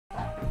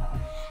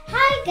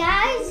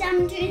Hi guys,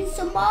 I'm doing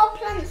some more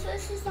Plants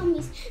vs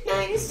Zombies. Now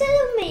instead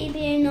of me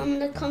being on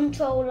the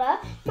controller,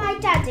 my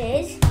dad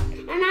is,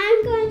 and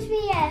I'm going to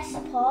be air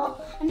support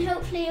and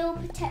hopefully he'll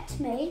protect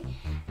me.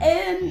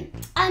 And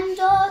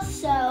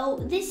also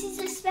this is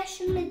a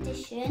special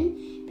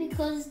edition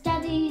because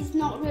Daddy's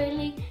not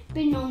really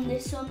been on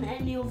this on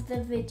any of the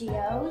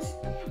videos,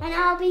 and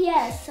I'll be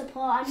air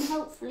support and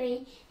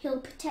hopefully he'll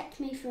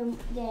protect me from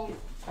getting,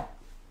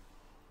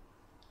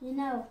 you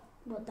know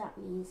what that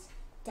means,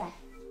 death.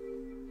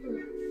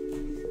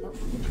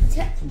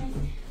 Protect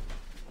me.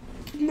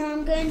 Now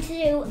I'm going to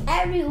do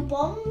aerial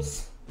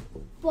bombs,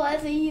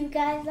 whatever you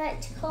guys like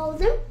to call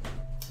them.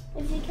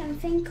 If you can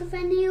think of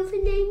any other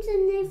names,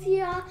 and if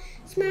you are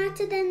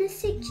smarter than a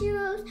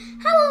 6-year-old,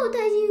 how old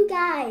are you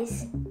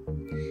guys?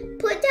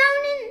 Put it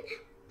down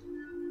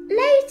in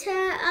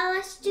later. I'll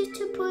ask you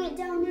to put it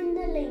down in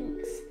the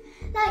links.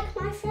 Like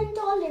my friend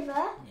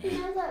Oliver, you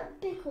know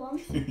that big one.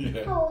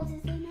 Yeah. How old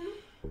is he now?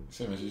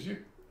 Same as you.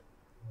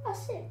 Oh,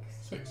 6.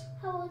 6.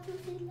 How old was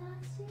he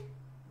last year?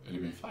 It'd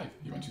have been 5.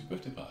 You went to his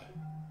birthday party.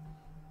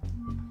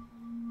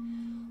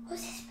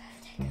 What's his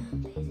birthday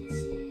going to be this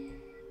year?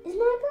 Is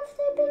my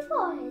birthday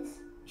before his?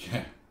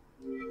 Yeah.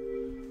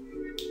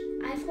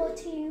 I thought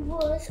he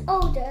was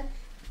older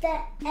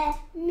than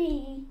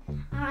me.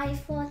 I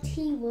thought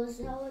he was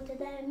older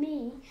than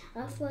me.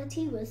 I thought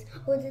he was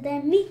older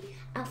than me.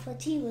 I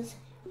thought he was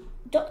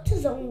Dr.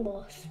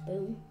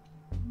 Zomborspoon.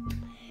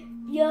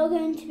 You're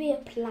going to be a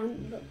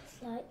plant,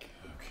 looks like.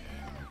 Okay,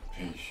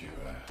 page you.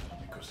 Let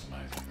me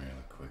customise them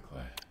really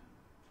quickly.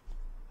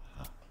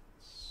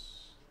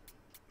 Hats.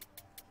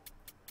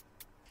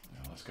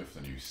 Now let's go for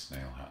the new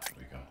snail hat that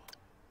we got.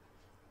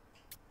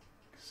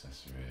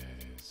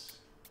 Accessories.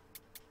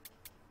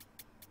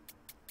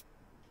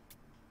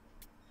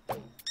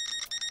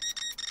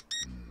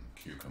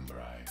 Cucumber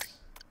eyes.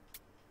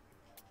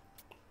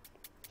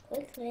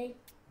 Quickly.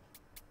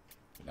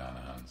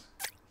 Banana hands.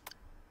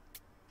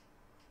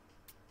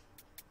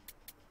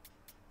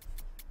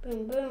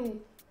 Boom,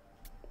 boom.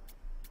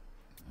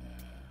 I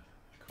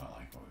quite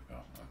like what we've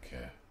got.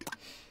 Okay.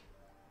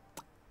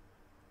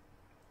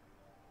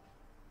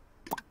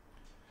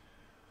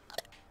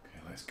 Okay,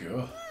 let's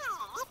go.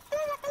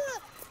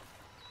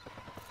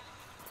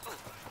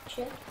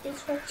 Check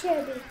this for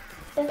cherry.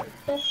 The rubber.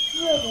 Check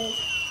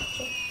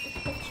this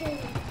for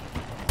cherry.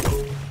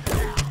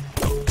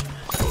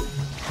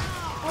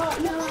 Oh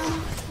no,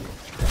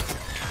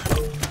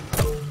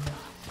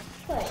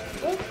 wait,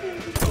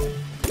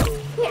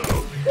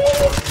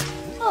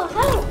 oh,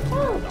 help!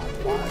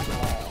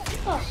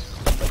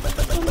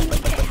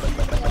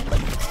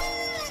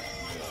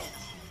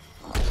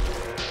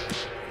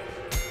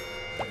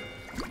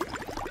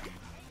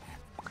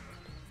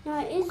 Now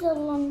it is a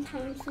long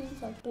time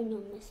since I've been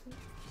on this one.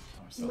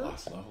 Oh, it's the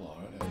last level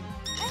already.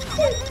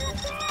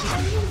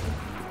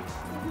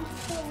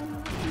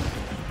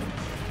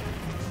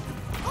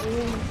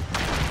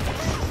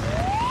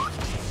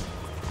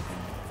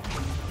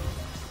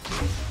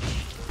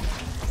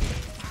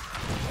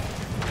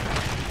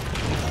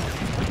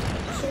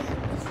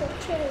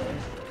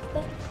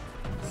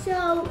 So,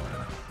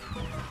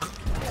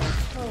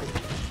 let's hope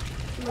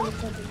my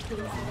brother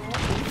comes out.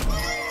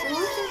 I'm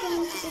also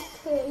going to be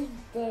pretty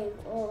big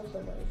all the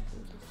way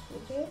through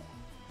this video.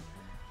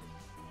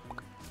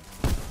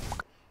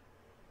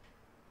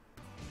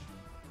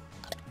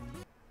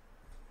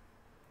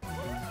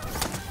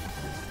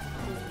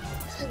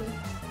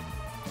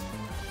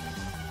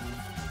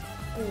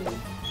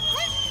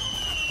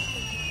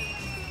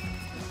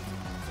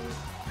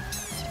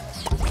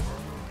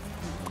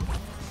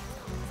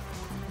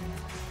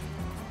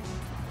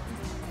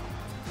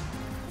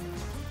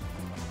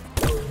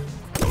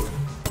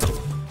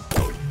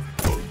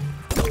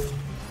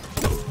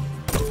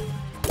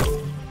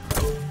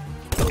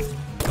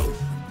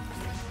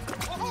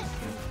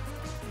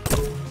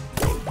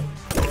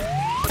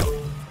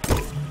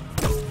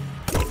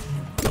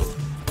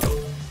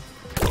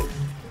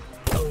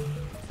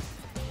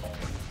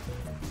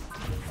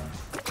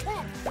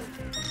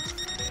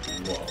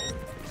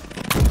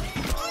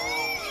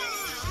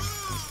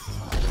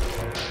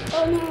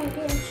 Oh no, I'm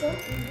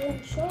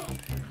getting shot.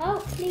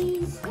 Help,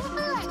 please. Thank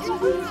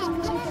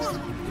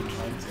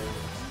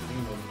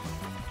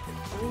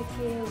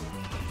you.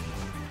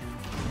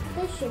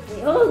 This should be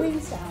all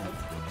inside.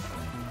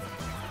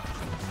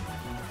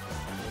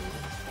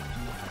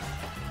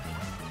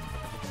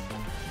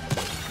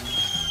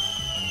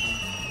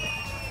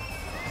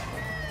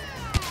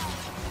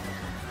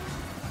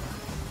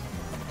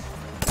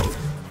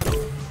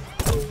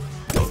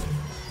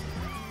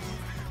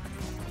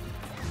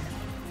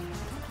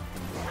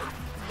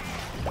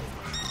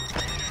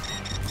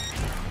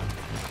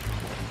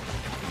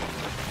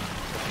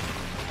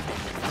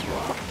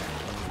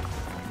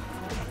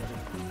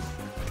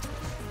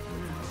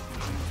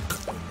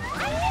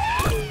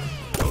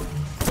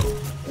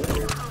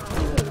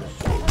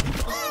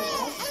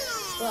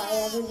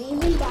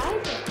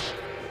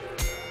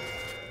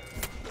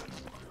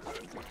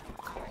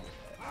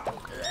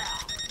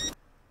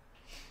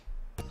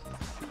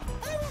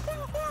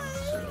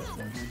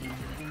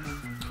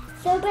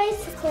 So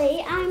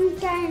basically, I'm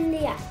getting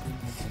the axe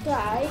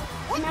guy,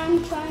 and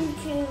I'm trying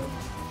to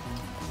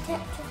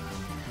protect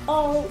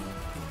all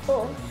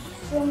us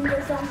from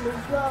the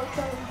zombies while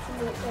trying to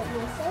not get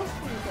myself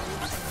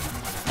injured.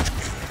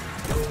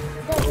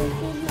 That would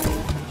be my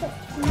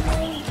protection.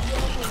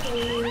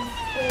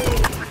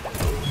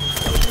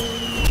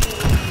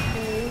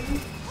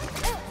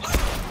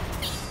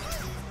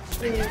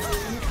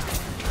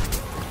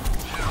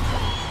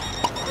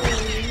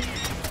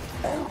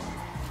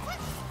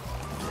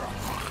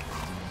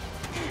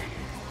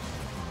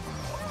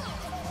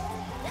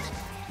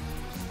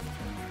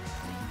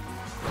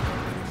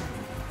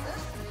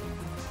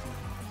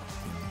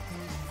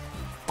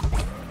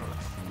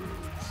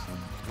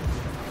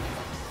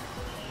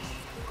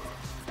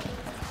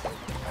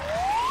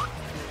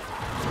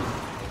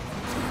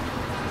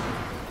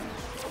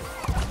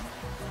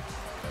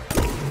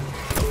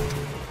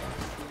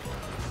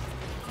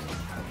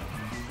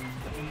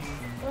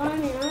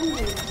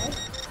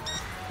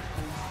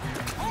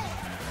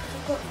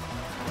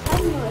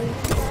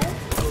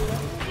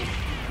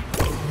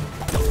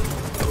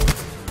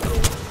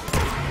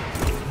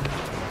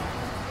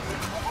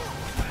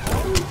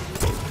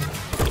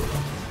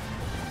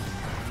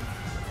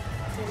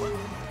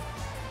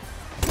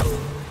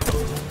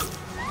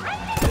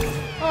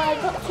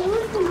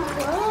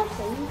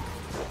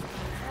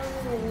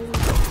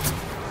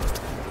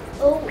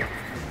 Oh,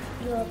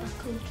 you're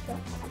back on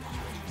track.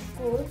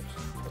 Good.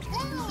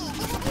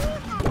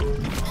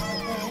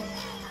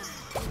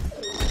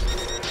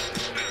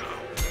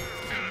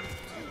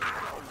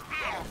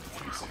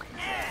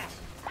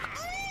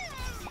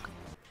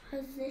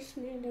 Has this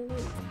made a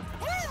room?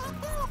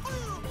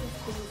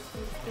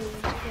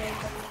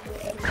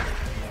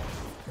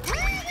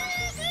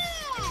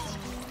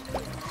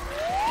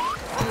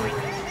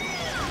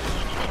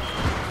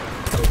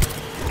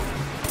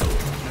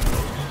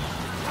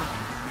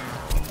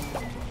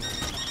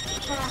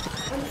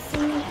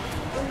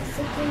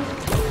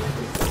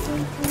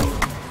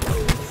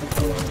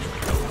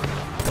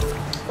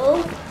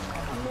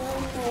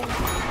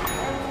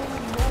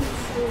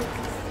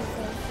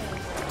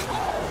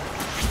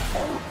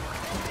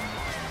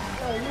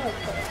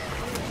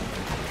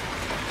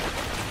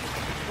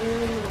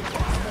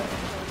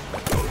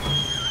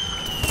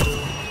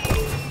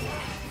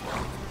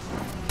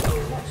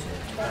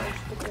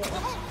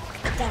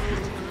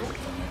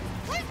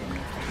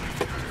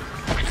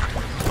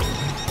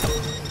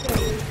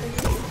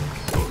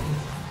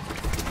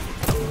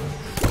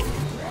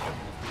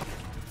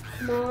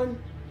 Come on.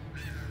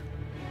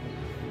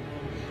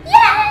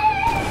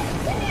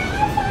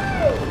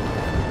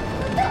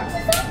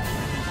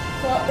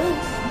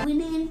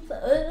 For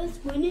us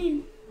winning.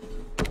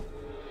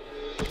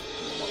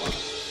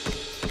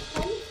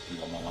 You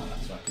want more like that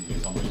so I can be a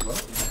zombie as well?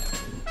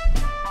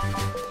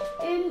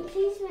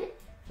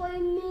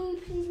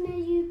 Please may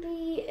you be,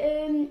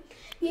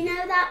 you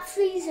know that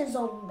freezer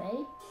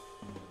zombie?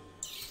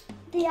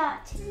 The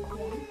Arctic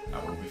one. I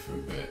will be for a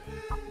bit.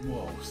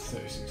 Whoa,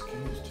 36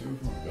 kills, 2 of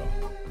them I've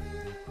got.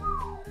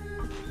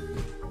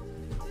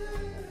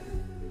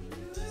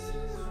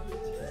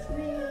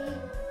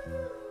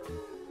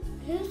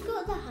 Who's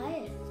got the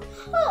highest?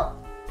 Oh,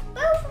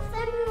 both of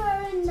them who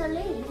are in the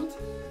lead,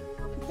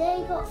 they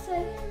got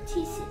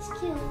 36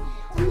 kills,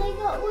 and they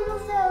got one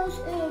of those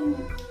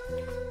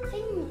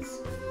things.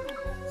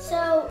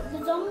 So the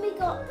zombie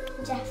got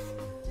death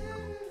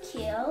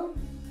kill.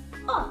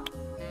 Oh,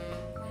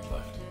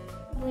 Left.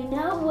 we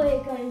know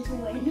we're going to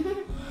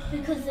win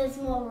because there's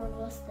more of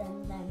us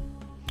than them.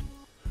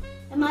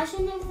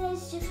 Imagine if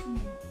there's just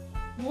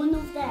one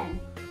of them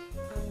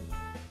and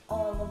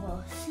all of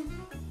us.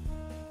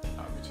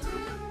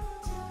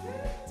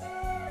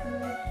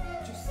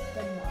 Just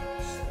the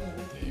watch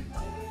thing.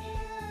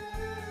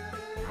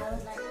 I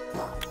was like,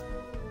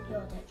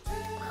 you're dead.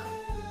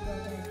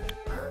 You're dead.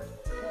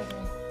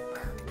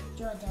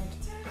 You're dead. You're dead.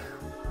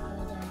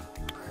 You're dead.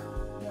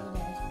 You're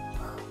dead.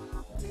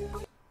 You're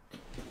dead.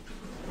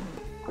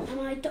 Am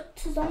I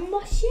Dr.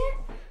 Zombos yet?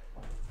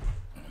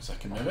 In a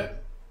second, maybe.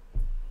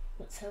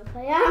 Let's hope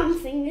I am.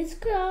 Fingers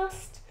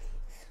crossed.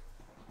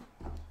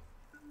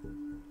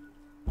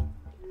 Oh,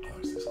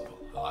 it's this level.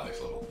 I like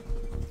this level.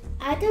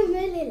 I don't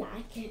really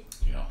like it.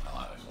 You know, I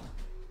like this one.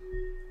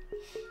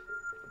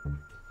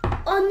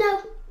 Oh no,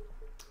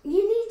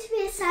 you need to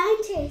be a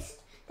scientist.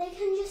 They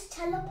can just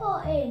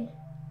teleport in.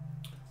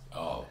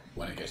 Oh,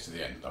 when it gets to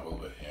the end, I will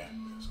be, yeah.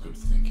 It's good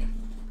thinking.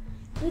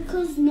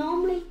 Because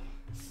normally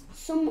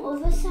some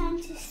other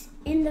scientists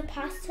in the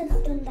past has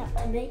done that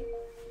to me.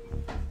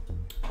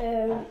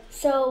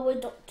 So we're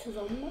Dr.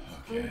 Zombie.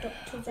 Okay, I'm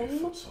Dr. foot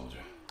Zombie.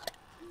 soldier.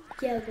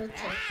 Yeah, good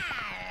job.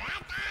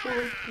 Come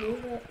on,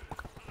 move it.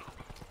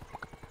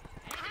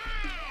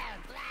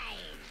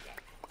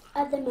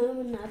 At the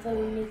moment, I've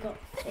only got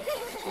 50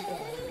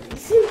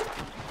 brains.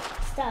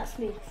 Starts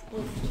me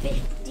with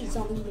 50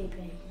 zombie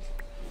brains.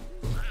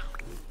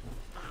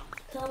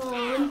 Come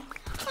on.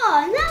 Oh,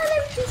 now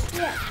they've just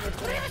wrecked the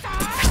brain.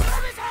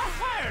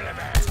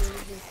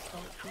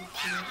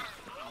 I'm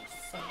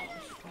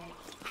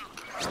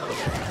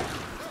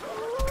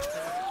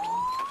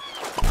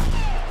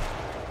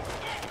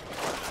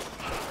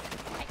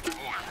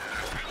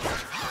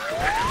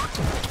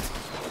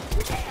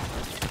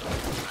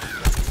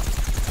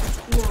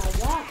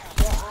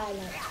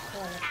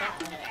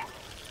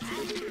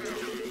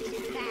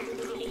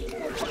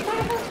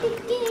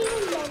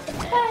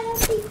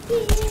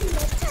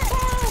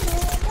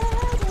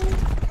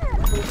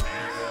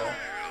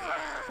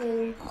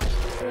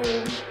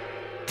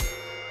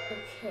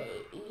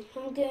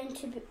going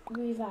to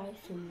revive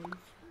someone.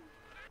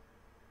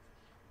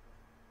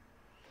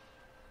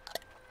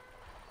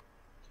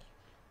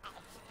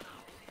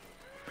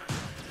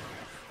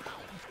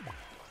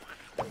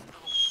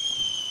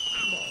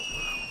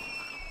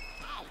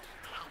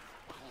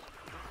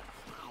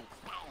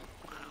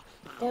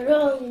 They're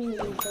all in the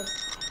middle.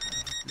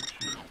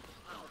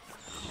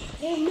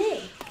 They're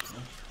me.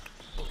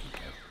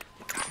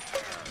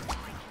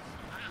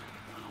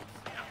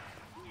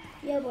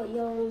 Yeah, but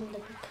you're on the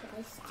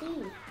class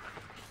team.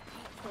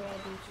 So I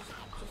can just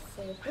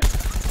say this.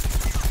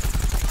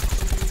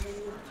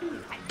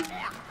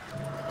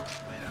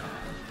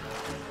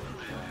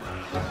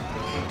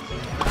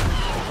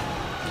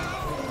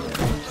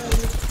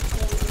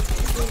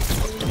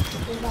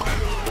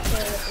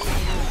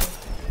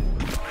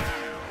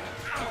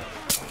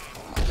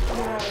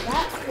 Now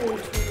that's going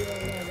to be a lot of people. That's going to be a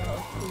lot of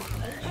people.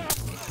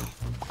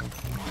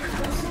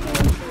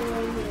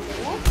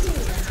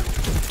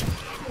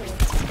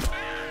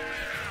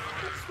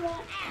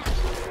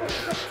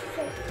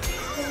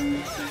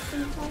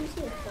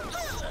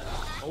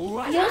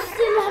 Alright. You're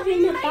still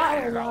having a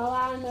battle while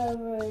I'm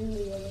over in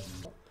the other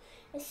spot.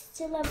 It's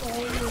still a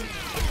battle.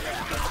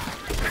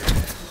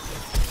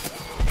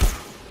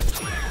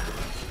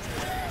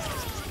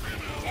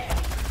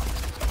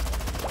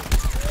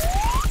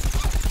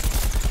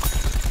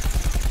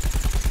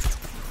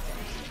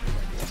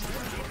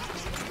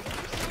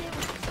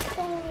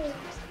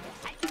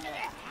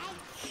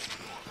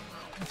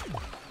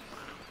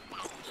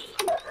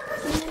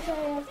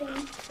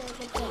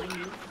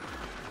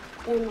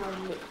 Then I'll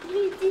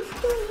literally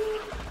destroy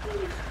it.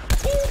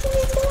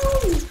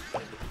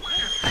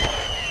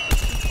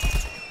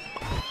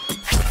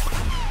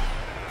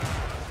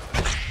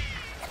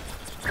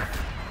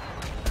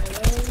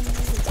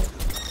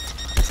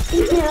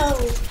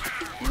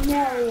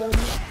 No,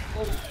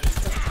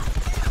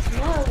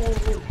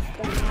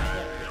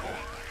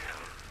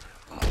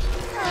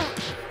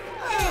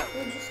 we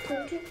just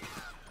killed it.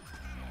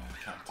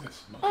 Cactus.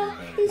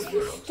 It's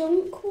the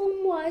stunk one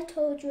what I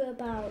told you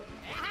about.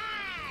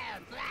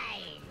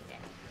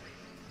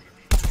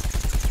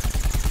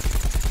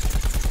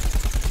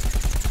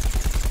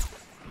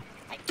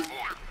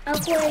 I'll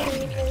put it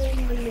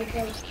in the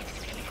middle.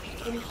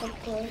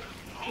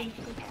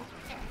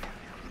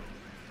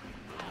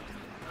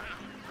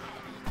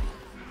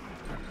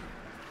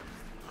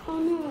 Oh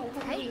no,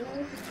 I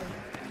haven't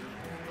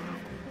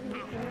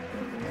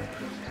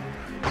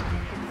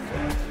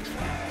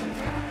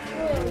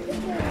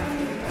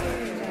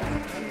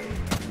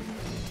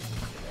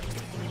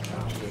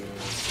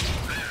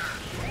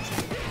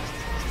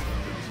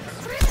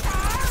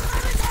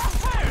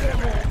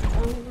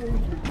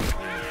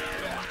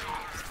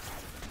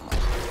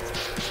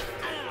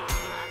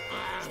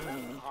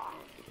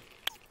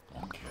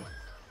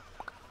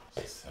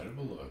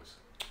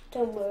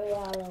Don't worry,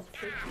 I'll help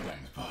you.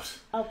 Thanks, boss.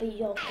 I'll be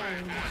your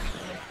friend.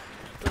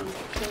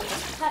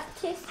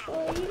 Practice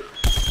for you.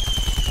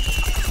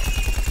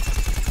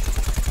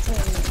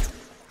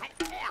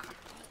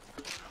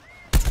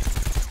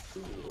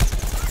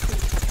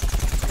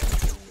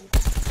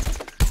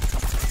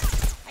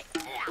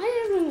 I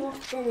haven't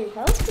lost any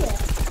health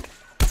yet.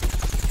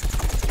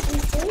 I'm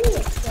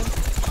serious.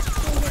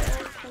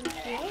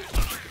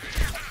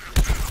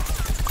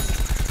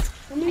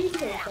 How many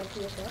kills have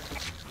you got?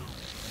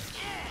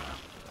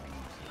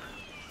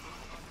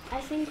 I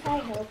think I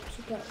helped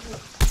you get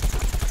this.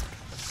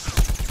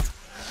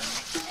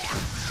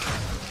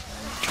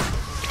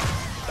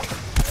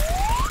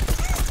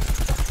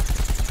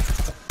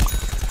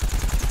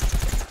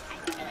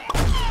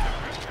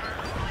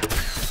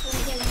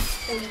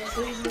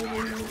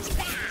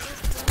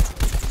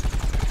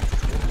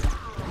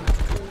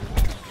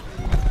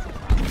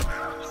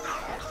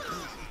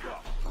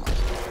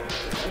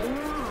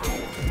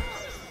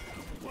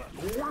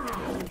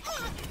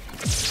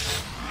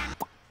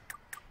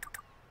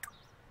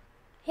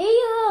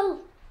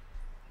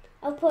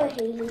 I'll put a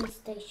healing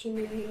station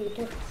in the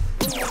middle.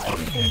 And I'll put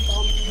some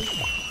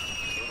bombs.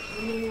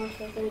 And I'm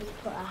also going to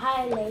put a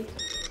highlight.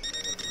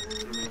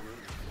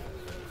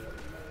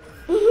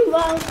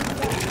 Well,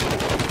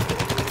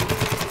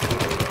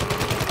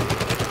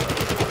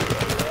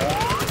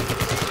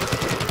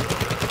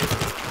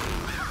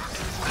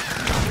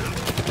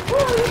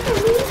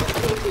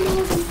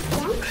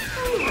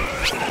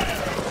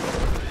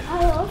 I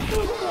also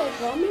put a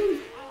bomb in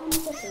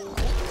the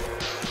finger.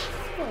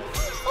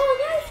 Oh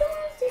no,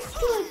 someone's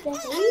destroyed the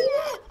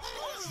finger.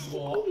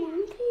 What?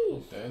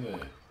 Monkeys. There.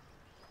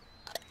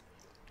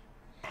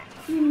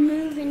 No.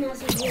 mine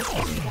has a wood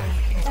star.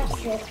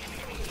 That's it.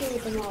 Kill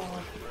them all.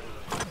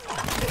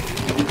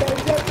 The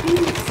lucky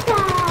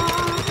star.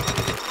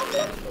 I've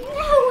got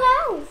no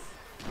health.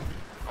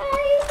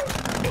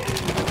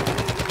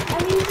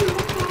 I'm using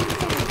the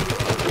content.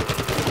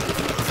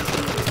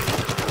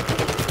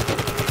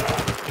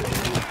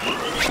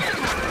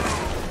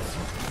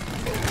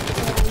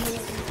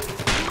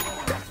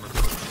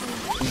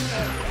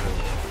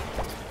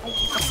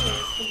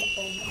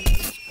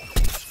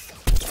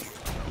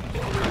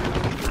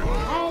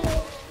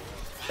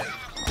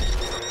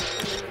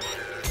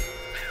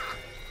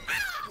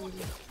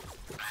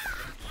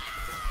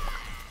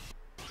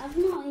 I've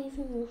not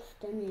even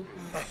lost any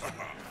house.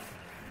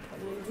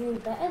 I'm doing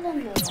better than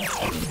the rest.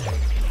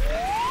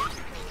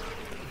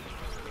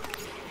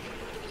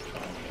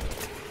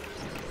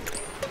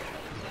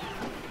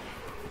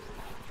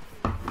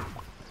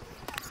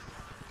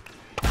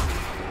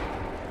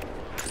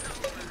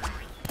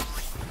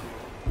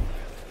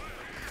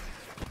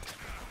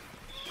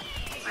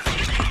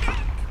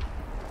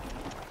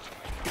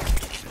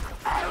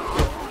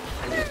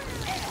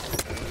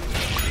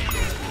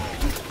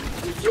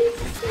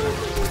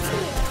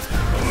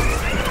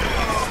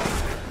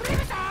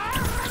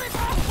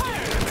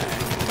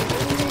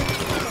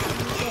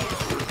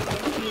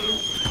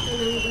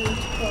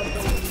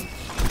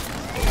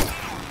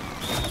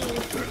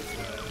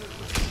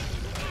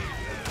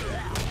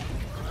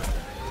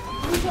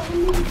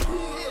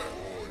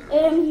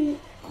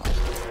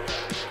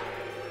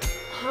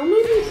 How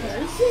many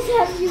places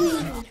have you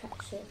even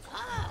touched it? I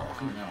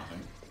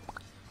think.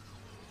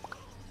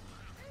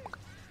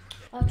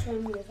 I'll try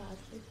and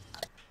revive you.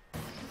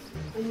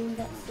 I mean,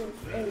 that's the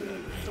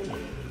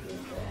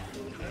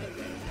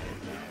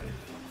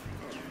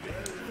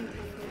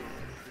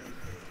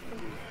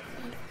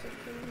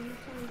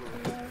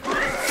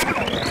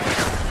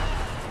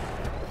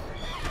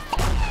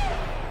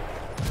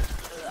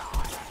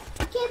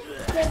Get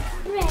the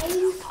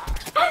brains.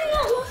 I've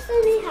not lost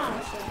any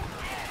houses.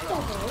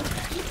 Double.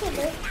 Look at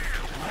it.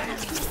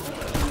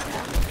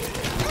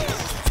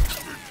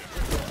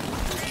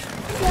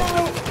 So,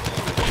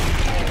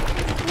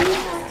 we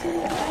have to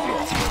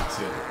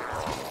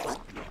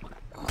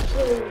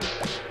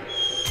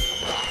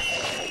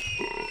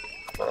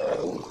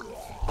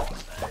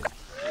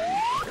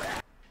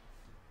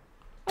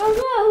oh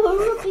no, a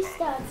rugby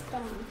starts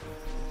down.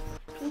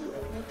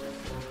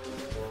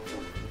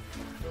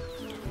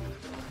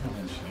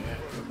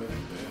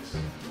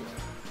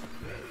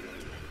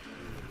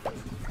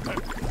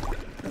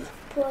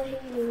 Poor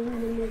hero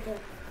in the middle.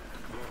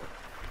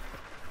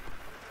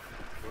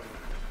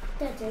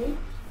 Daddy,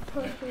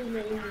 poor hero in the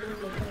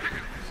middle.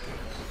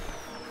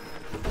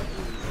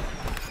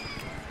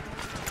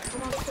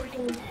 I'm also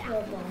doing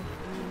turbo.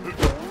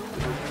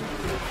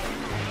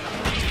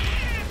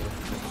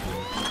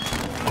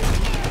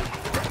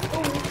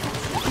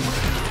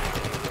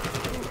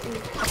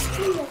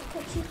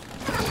 Touch it.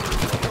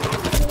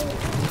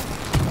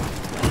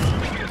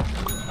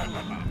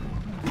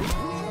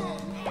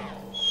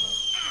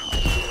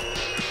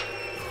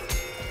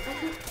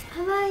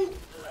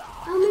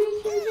 How many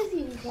kills have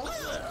you got?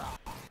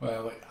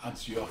 Well, it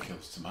adds your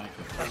kills to my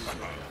kills.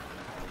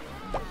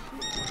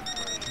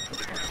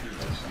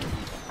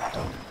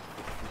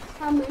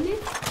 How many?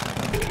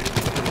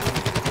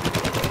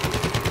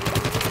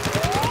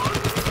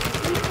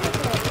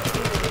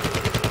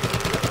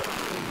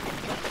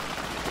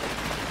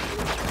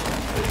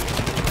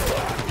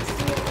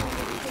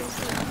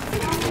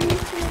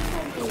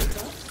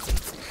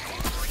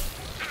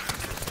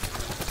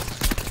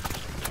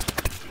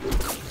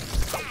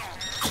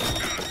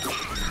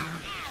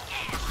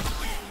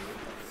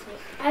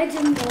 I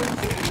didn't know.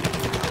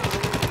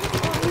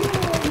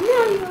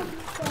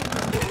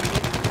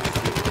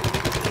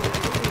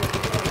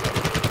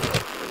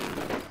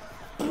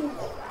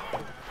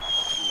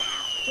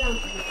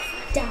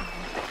 Down.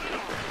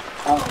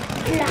 Oh,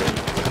 blank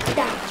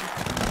down.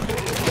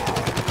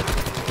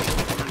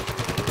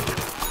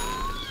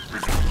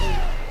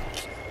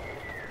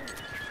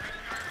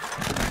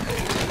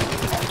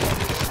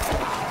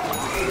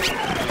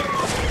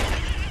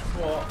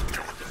 What?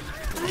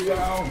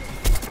 Down.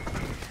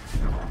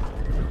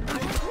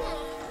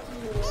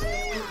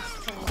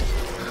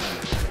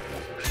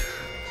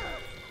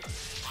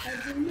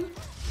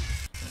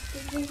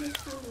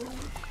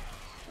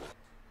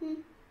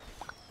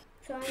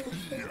 Trying to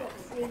pick up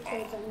 3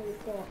 kills on the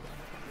board.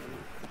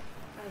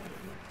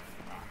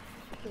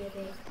 Here it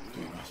is.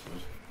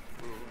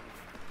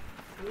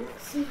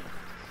 Let's see.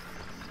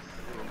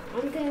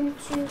 I'm going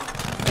to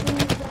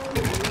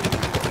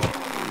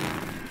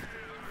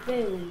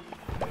boom.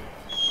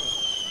 I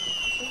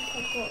think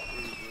I've got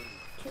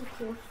 2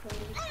 kills for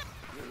you.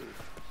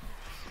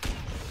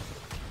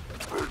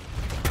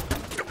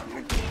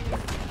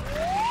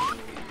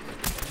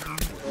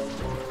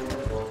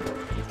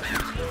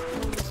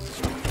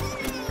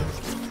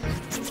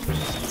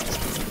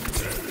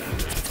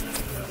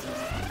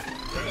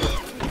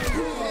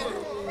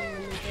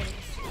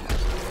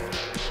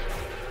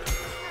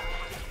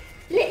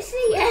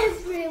 Literally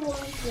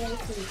everyone's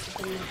waiting to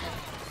come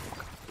back.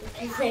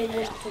 because they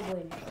want to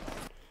win.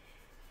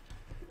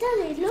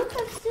 Daddy, look,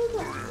 I've still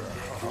got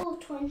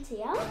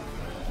 420 out.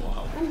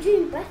 Wow. I'm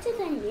doing better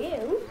than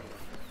you.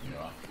 You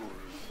are.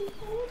 Doing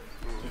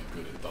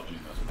good at dodging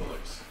those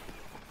bullets.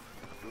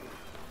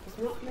 It's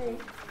not me.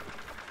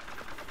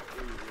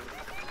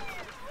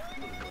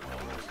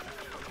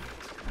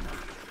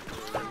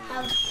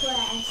 I'll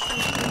press.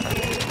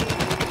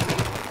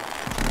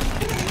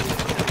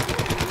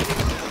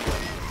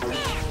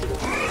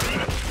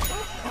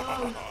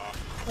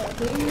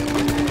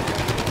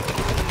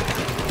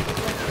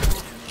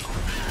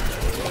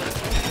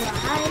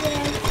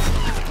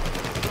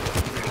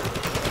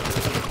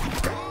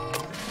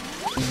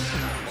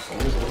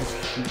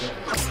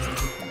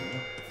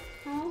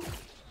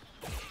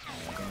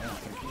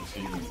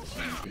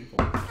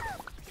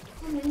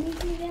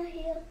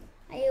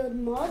 I healed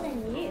more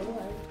than you.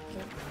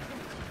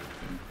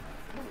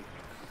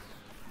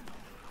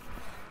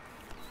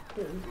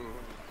 Boom.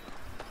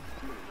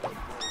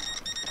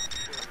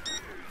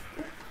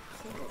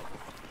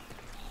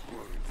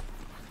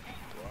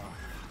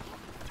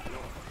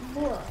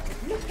 Whoa,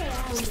 look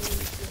around me.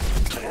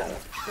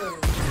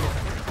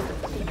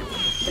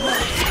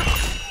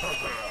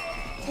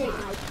 Take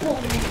my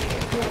bomb.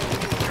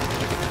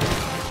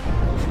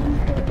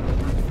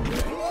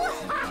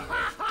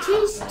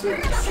 Cheese to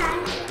the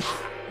side.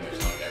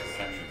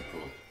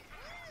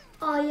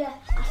 Oh yeah,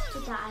 after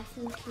that I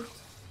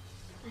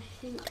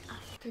think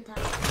after that.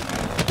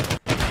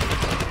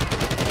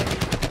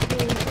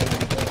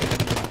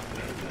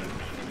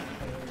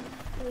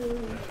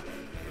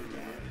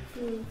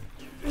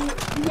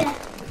 Yeah,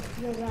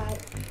 you're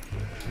right.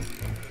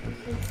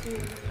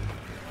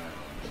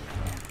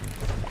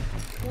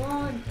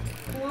 One,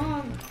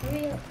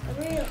 real.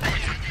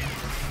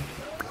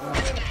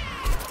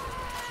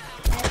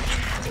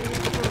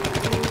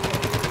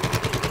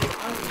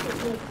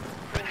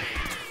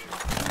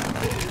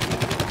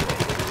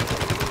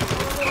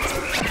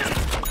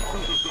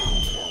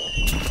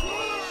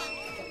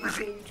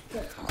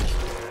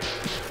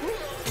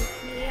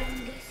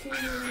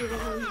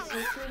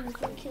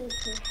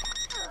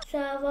 So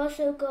I've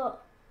also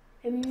got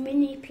a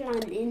mini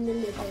plant in the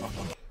middle.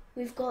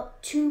 We've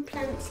got 2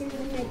 plants in the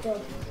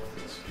middle.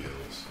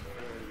 Skills.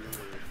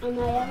 And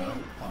I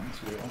haven't... Plants,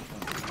 real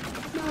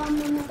plants. No,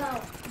 I'm on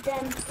about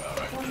them.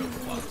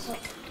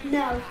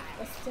 No,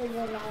 they're still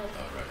alive.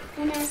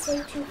 When I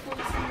say 2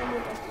 plants in the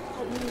middle,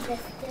 that means they're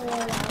still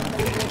alive.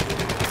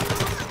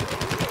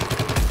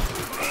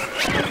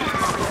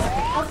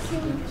 I've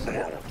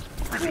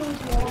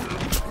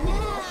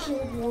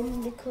killed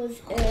one because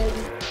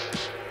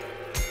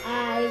I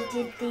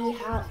did the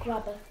heart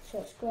grabber, so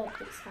it's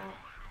grabbed its heart.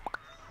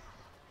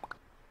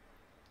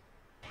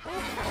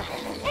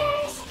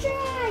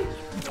 Airstrike!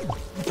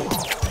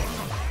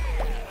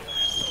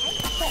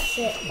 That's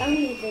it.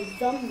 Only the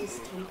zombies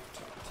can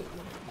protect it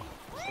now.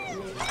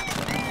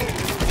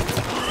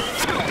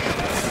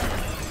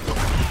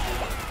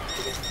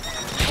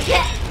 I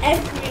get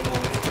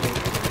everyone.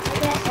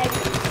 I'm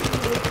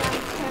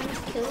trying to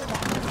kill that.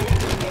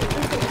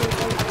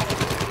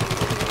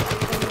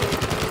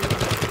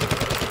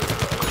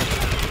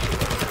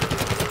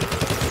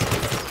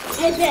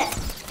 I bet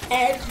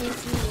every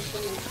single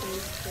thing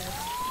is good.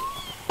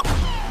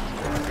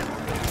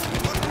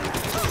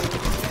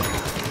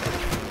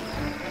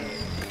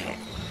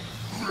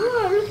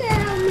 Oh, look at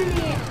how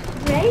many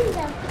brains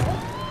I've got.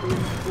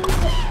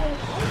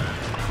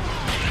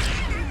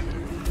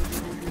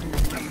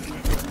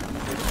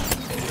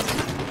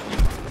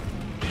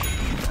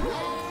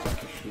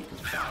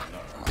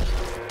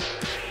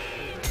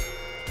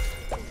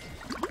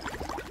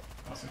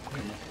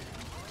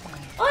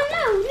 Oh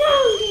no,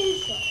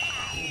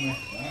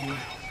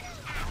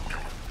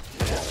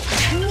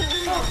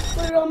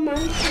 we're on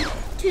mountain.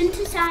 Turn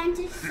to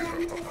scientist.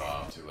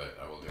 Oh, too late.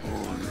 I will do it.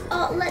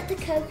 Oh, let the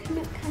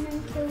coconut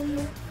cannon kill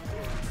you.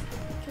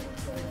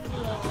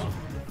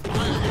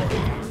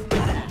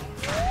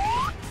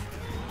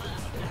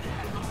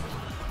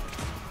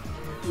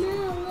 No,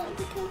 let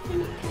the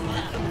coconut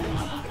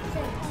cannon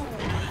kill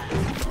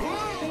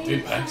you.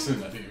 Did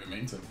accident, I didn't even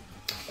mean to.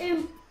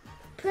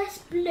 Press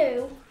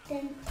blue,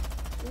 then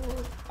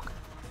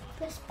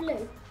press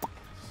blue.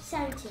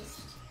 Scientist.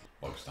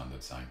 Log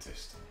standard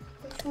scientist.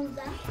 Which one's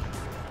that?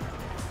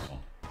 This one.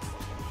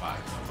 5,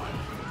 not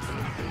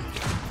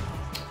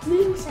 5.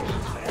 Moon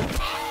scientist.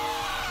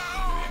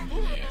 The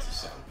engineer to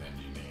set up the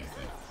engineer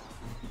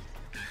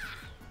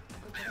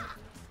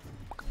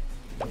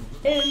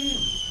thing.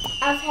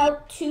 I've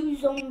helped 2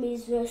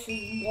 zombies versus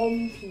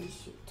 1 pea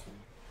shooter.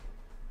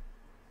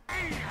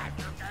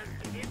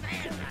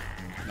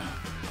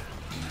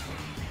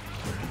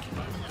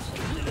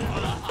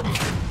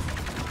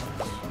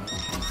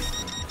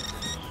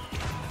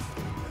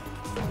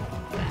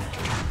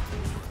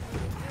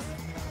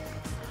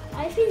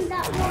 I think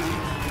that row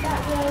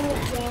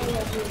was really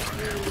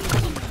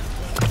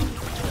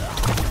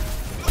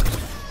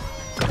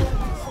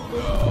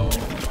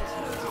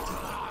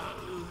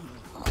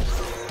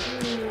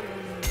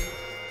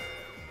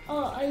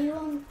Oh, are you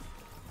on?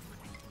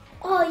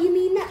 Oh, you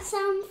mean that that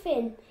sound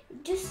thin?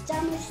 It just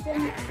damages your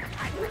skin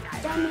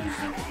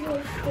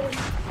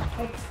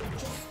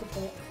just a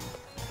bit.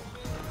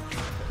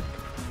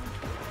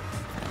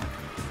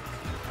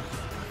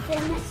 So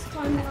next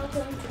time we're going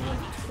to want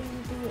to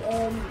be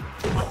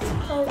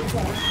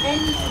soldier,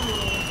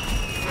 engineer,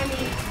 I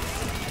mean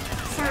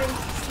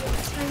scientist,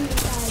 let's find the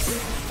guy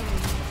who's a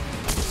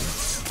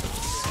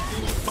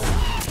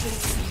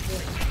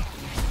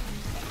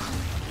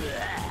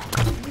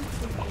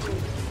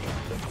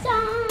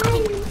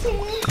scientist,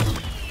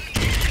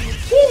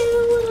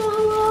 kill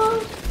them all,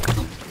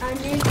 and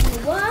if you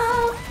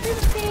want the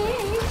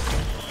fish,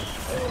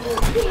 it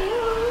will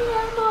kill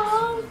them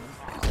all.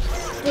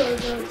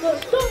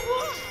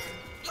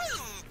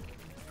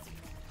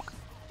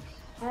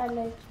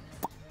 Hello.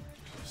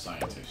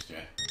 Scientist,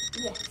 yeah?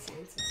 Yes,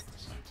 scientist.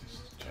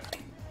 Scientist, check.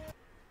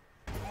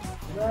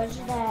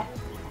 Roger that.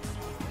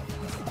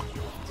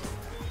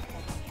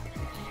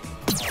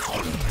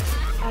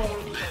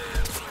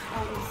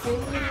 I'm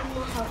sending in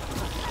the health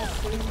pack. I'm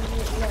sending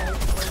it low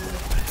for you.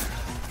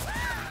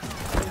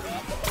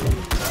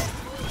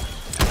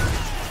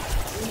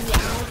 We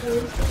are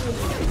going to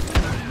win.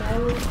 No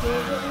one's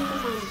going to win the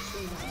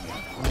mansion.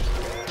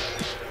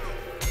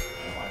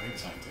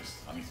 Scientist.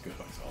 I need to go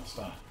back to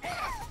All-Star.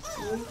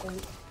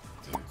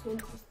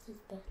 Scientist is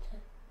better.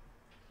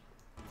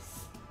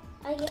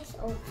 I guess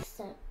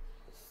All-Star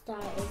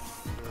is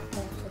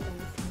better than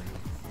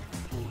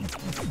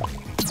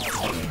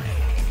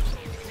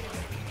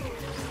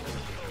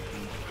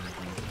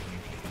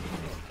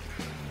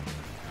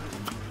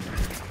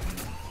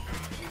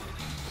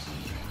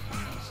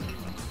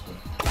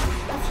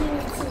I've seen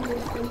this one.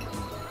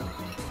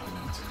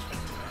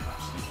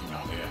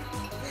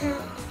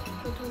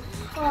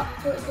 What?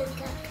 But there's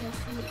that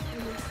person.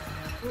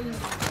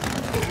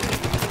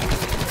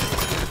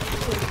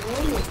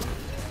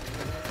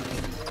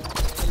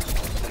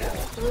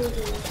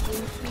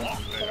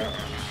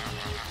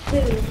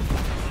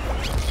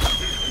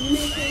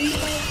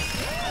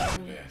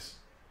 Yes.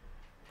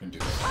 We can do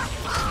this.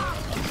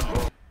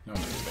 No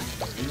one expects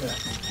to be there.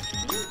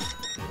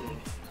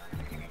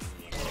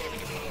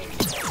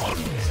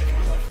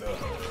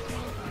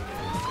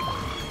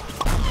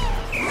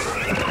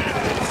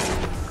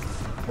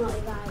 Not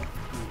if I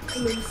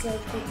come and say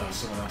goodbye.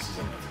 Someone else is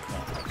in there.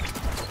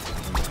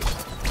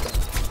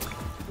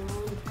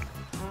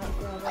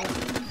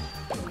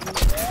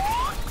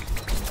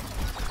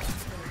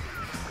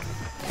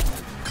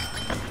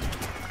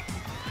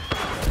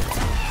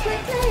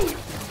 Quickly!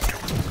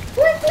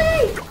 Quickly!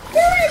 Do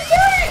it!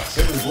 Do it!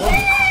 So we won!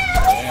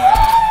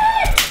 Yeah!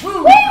 Woo!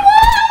 We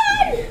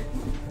won!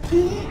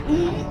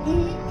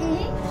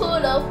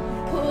 Pull up,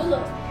 pull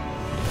up.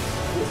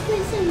 Let's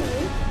play some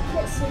new.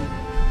 Let's see.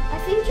 I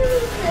think you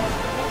will play.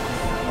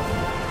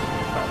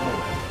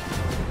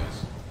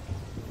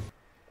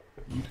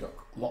 You've got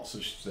lots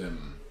of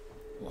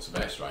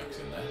airstrikes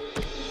in there.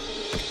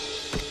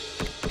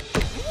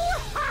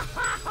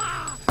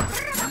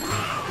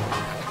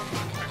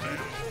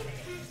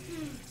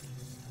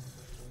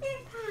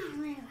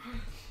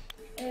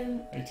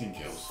 Um, 18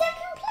 kills.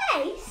 Second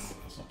place?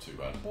 That's not too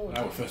bad.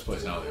 Now we're first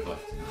place now that they've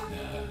left.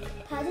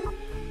 Pardon?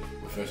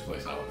 We're first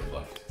place now that they've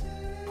left.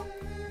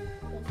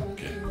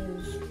 Okay.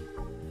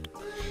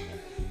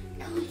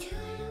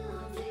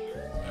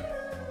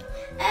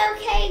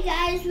 Okay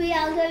guys, we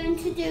are going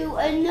to do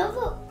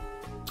another,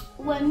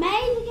 we're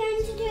maybe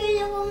going to do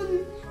another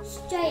one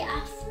straight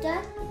after,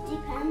 it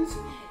depends.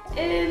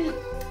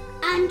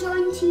 And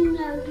join Team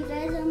Logie,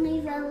 there's only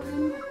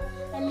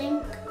a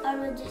link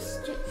or a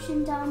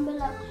description down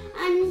below.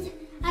 And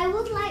I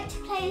would like to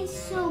play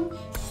some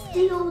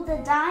Steal the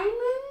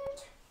Diamond.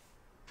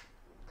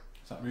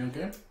 Is that a real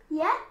game?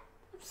 Yeah,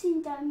 I've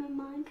seen Diamond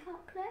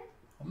Minecraft play.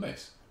 On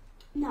this?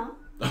 No.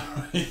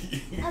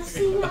 I've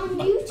seen it on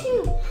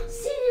YouTube.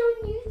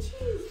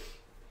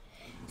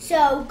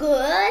 So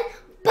good.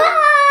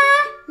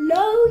 Bye.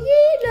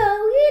 Logie,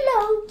 Logie,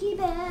 Logie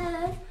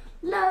bears.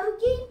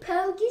 Logie,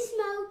 Pokey,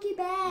 Smoky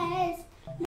bears.